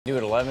New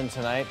at 11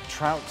 tonight,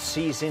 trout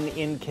season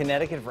in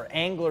Connecticut. For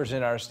anglers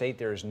in our state,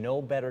 there is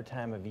no better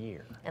time of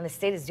year. And the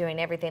state is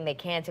doing everything they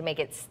can to make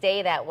it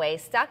stay that way,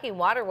 stocking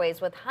waterways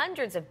with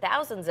hundreds of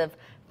thousands of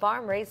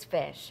farm-raised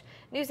fish.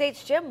 News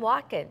 8's Jim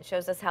Watkins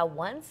shows us how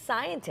one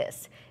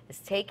scientist is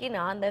taking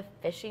on the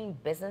fishing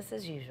business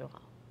as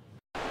usual.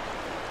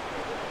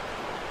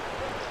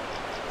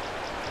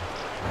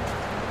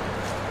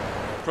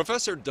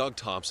 Professor Doug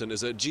Thompson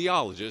is a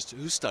geologist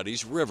who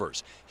studies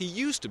rivers. He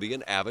used to be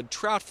an avid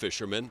trout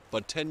fisherman,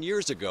 but 10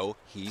 years ago,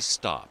 he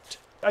stopped.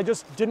 I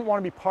just didn't want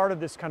to be part of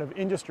this kind of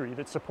industry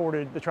that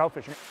supported the trout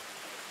fishing.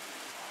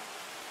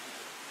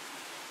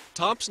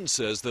 Thompson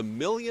says the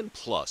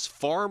million-plus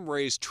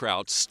farm-raised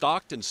trout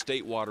stocked in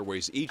state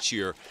waterways each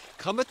year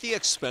come at the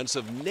expense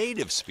of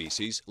native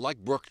species like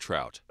brook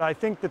trout. I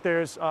think that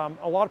there's a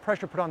lot of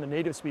pressure put on the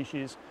native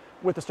species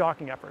with the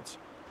stocking efforts.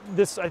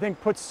 This, I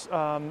think, puts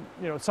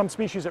some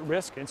species at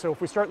risk, and so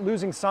if we start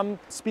losing some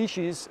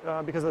species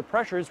because of the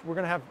pressures, we're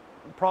going to have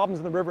problems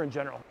in the river in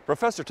general.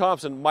 Professor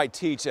Thompson might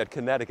teach at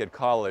Connecticut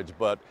College,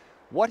 but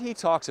what he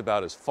talks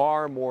about is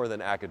far more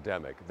than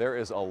academic. There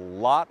is a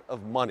lot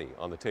of money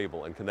on the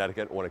table in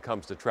Connecticut when it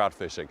comes to trout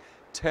fishing.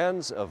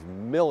 Tens of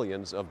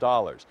millions of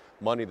dollars,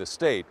 money the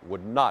state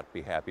would not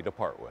be happy to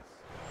part with.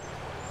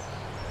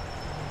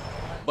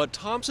 But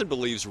Thompson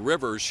believes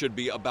rivers should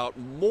be about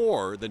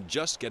more than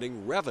just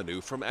getting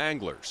revenue from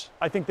anglers.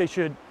 I think they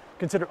should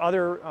consider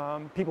other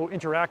people who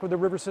interact with the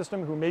river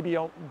system who maybe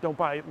don't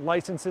buy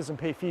licenses and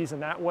pay fees in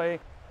that way.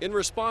 In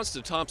response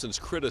to Thompson's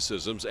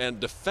criticisms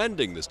and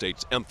defending the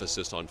state's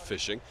emphasis on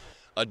fishing,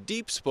 a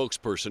DEEP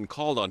spokesperson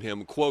called on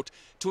him, quote,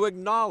 to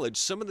acknowledge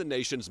some of the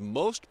nation's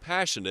most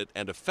passionate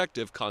and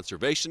effective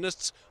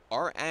conservationists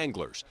are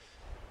anglers.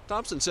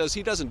 Thompson says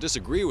he doesn't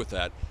disagree with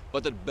that,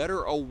 but that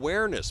better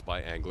awareness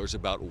by anglers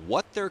about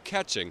what they're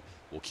catching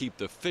will keep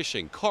the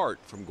fishing cart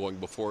from going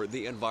before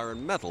the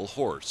environmental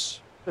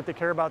horse. That they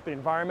care about the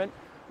environment,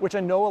 which I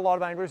know a lot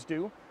of anglers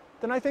do,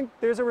 then I think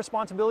there's a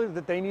responsibility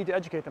that they need to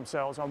educate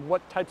themselves on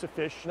what types of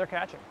fish they're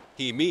catching.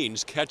 He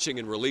means catching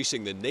and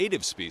releasing the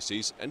native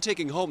species and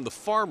taking home the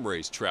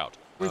farm-raised trout.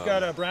 We've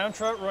got a brown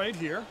trout right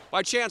here.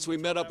 By chance, we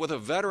met up with a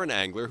veteran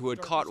angler who had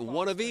caught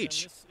one of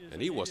each,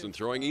 and he wasn't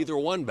throwing either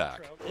one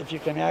back. If you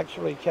can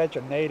actually catch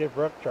a native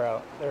brook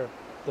trout, they're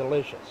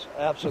delicious,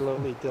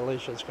 absolutely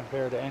delicious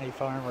compared to any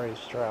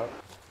farm-raised trout.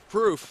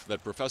 Proof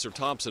that Professor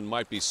Thompson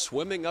might be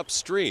swimming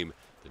upstream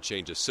to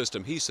change a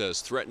system he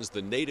says threatens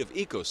the native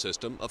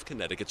ecosystem of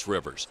Connecticut's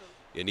rivers.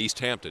 In East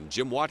Hampton,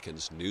 Jim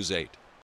Watkins, News 8.